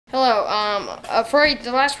Hello, afraid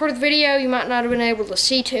the last part of the video you might not have been able to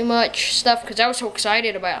see too much stuff because I was so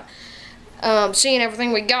excited about seeing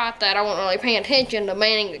everything we got that I wasn't really paying attention to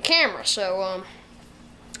manning the camera. So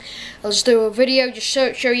let's do a video just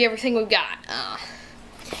show you everything we've got.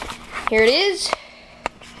 Here it is.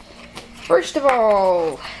 First of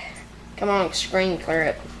all, come on, screen clear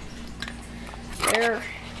it. There.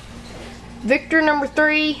 Victor number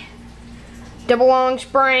 3, double long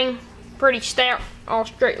spring, pretty stout. All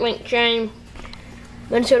straight link chain,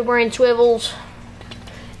 Minnesota brand swivels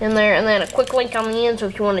in there, and then a quick link on the end, so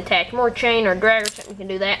if you want to attach more chain or drag or something, you can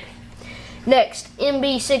do that. Next,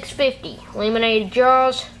 MB650 laminated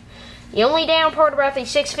jaws. The only down part about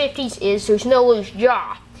these 650s is there's no loose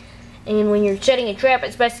jaw, and when you're setting a trap,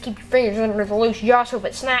 it's best to keep your fingers under the loose jaw so if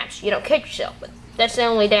it snaps, you don't catch yourself. But that's the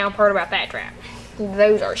only down part about that trap.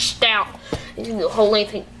 Those are stout. These are the whole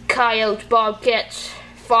length of coyotes, bobcats,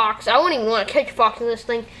 fox. I wouldn't even want to catch a fox in this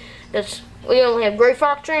thing. We only have gray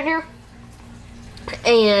fox around here,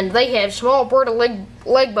 and they have small brittle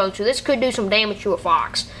leg bones, so this could do some damage to a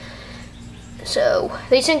fox. So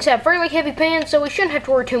these things have fairly heavy pans, so we shouldn't have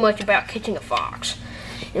to worry too much about catching a fox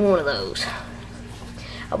in one of those.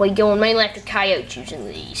 I'll be going mainly after coyotes using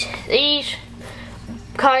these. These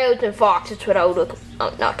coyotes and fox. That's what I would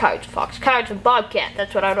not coyotes and fox. Coyotes and bobcat.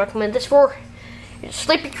 That's what I would recommend this for. It's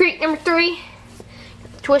Sleepy Creek number 3.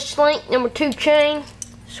 Twist link, number 2 chain,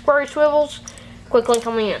 square swivels, quick link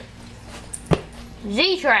on the end.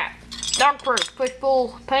 Z-Trap, dog-proof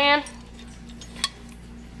push-pull pan.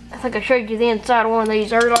 I think I showed you the inside of one of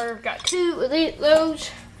these earlier. Got 2 of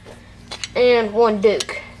those and 1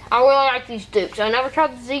 Duke. I really like these Dukes. I never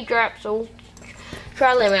tried the Z-Trap, so we'll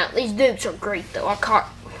try them out. These Dukes are great though. I caught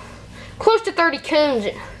close to 30 coons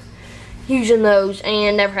using those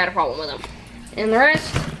and never had a problem with them. And the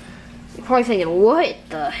rest, you're probably thinking, what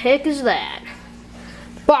the heck is that?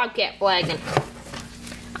 Bobcat flagging.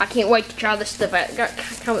 I can't wait to try this stuff out. Got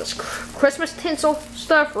kind of this Christmas tinsel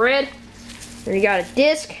stuff, red. Then you got a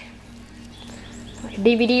disc, like a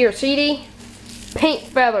DVD or CD. Pink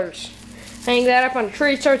feathers. Hang that up on the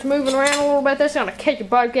tree, starts moving around a little bit. That's gonna catch a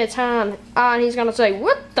bobcat's eye, and he's gonna say,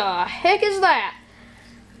 what the heck is that?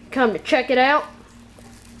 Come to check it out.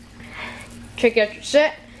 Check out your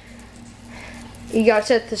set. You gotta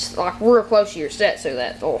set this like real close to your set so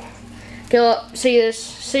that they'll kill up, see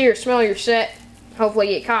or smell your set, hopefully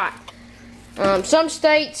get caught. Some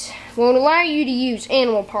states won't allow you to use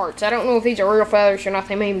animal parts. I don't know if these are real feathers or not.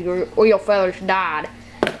 They may be real feathers dyed.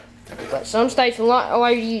 But some states will not allow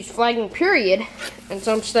you to use flagging period, and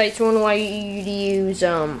some states won't allow you to use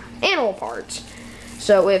animal parts.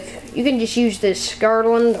 So if you can just use this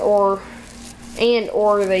garland or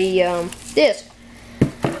the disc.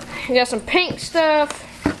 We got some pink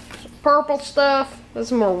stuff, some purple stuff. This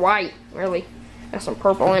is more white, really. Got some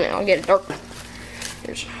purple in it. I'll get it dark.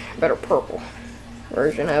 There's a better purple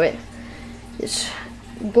version of it. It's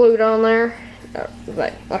glued on there,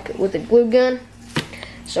 like with a glue gun.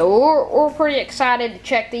 So we're pretty excited to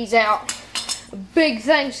check these out. A big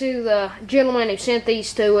thanks to the gentleman who sent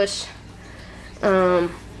these to us.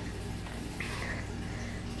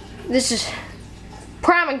 This is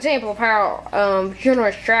prime example of how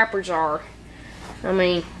generous trappers are. I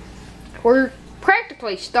mean, we're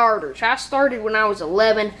practically starters. I started when I was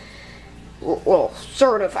 11. Well,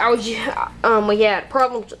 sort of. We had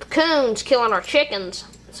problems with the coons killing our chickens.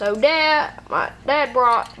 So my dad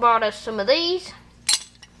bought us some of these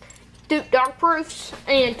Duke dog proofs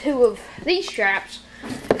and 2 of these straps.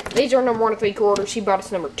 These are number 1 3/4. He bought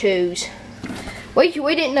us number 2s. We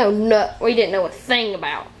didn't know a thing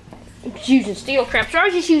about using steel traps. So I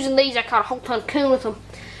was just using these. I caught a whole ton of coon with them.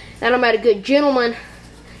 And I met a good gentleman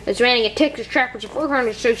that's running a Texas Trappers and 400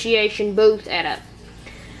 Association booth at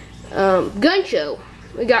a gun show.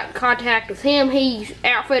 We got in contact with him. He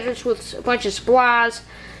outfitted us with a bunch of supplies,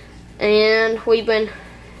 and we've been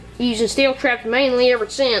using steel traps mainly ever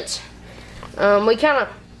since. We had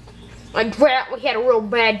a real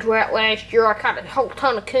bad drought last year. I caught a whole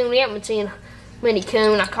ton of coon. We haven't been seeing many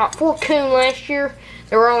coon. I caught 4 coon last year.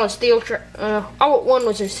 They were all in steel traps. All but 1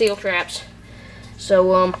 was in steel traps.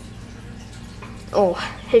 So,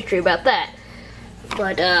 history about that.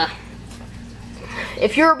 But,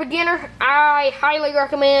 if you're a beginner, I highly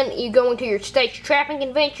recommend you going to your state's trapping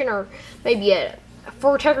convention, or maybe a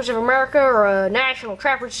Fur Tuckers of America or a National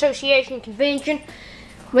Trappers Association convention.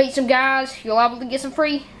 Meet some guys. You'll be able to get some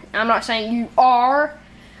free. I'm not saying you are,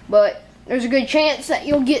 but there's a good chance that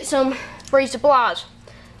you'll get some free supplies,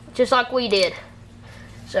 just like we did.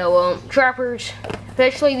 So, trappers,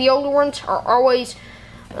 especially the older ones, are always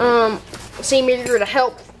seem eager to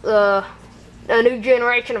help a new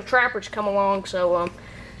generation of trappers come along. So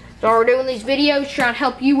So we're doing these videos, trying to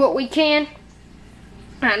help you what we can.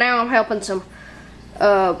 Right now I'm helping some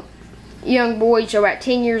young boys, about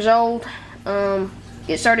 10 years old,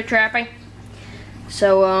 get started trapping.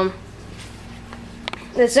 So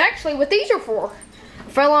that's actually what these are for. A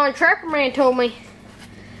fellow on Trapper Man told me,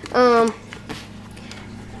 I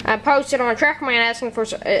posted on Trapper Man asking for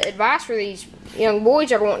some advice for these young boys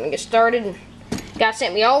that are wanting to get started, and guy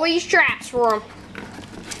sent me all these traps for them.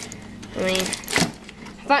 I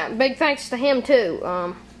mean, big thanks to him too.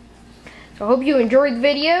 So I hope you enjoyed the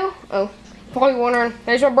video. Oh, probably wondering,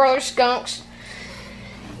 there's my brother Skunks.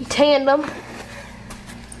 He tanned them.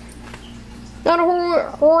 Not a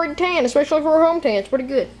horrid tan, especially for a home tan. It's pretty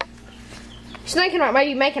good. He's thinking about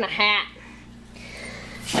maybe making a hat,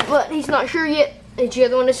 but he's not sure yet. It's the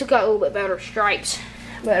other one that's got a little bit better stripes.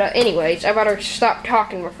 But anyways, I better stop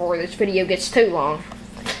talking before this video gets too long.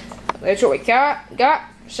 That's what we got.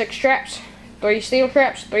 6 traps, 3 steel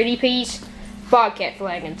traps, 3 DPs, bobcat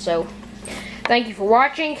flagging. So, thank you for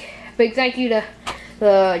watching. Big thank you to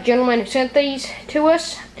the gentleman who sent these to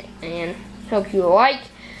us. And hope you will like,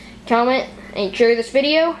 comment, and share this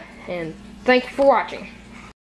video. And thank you for watching.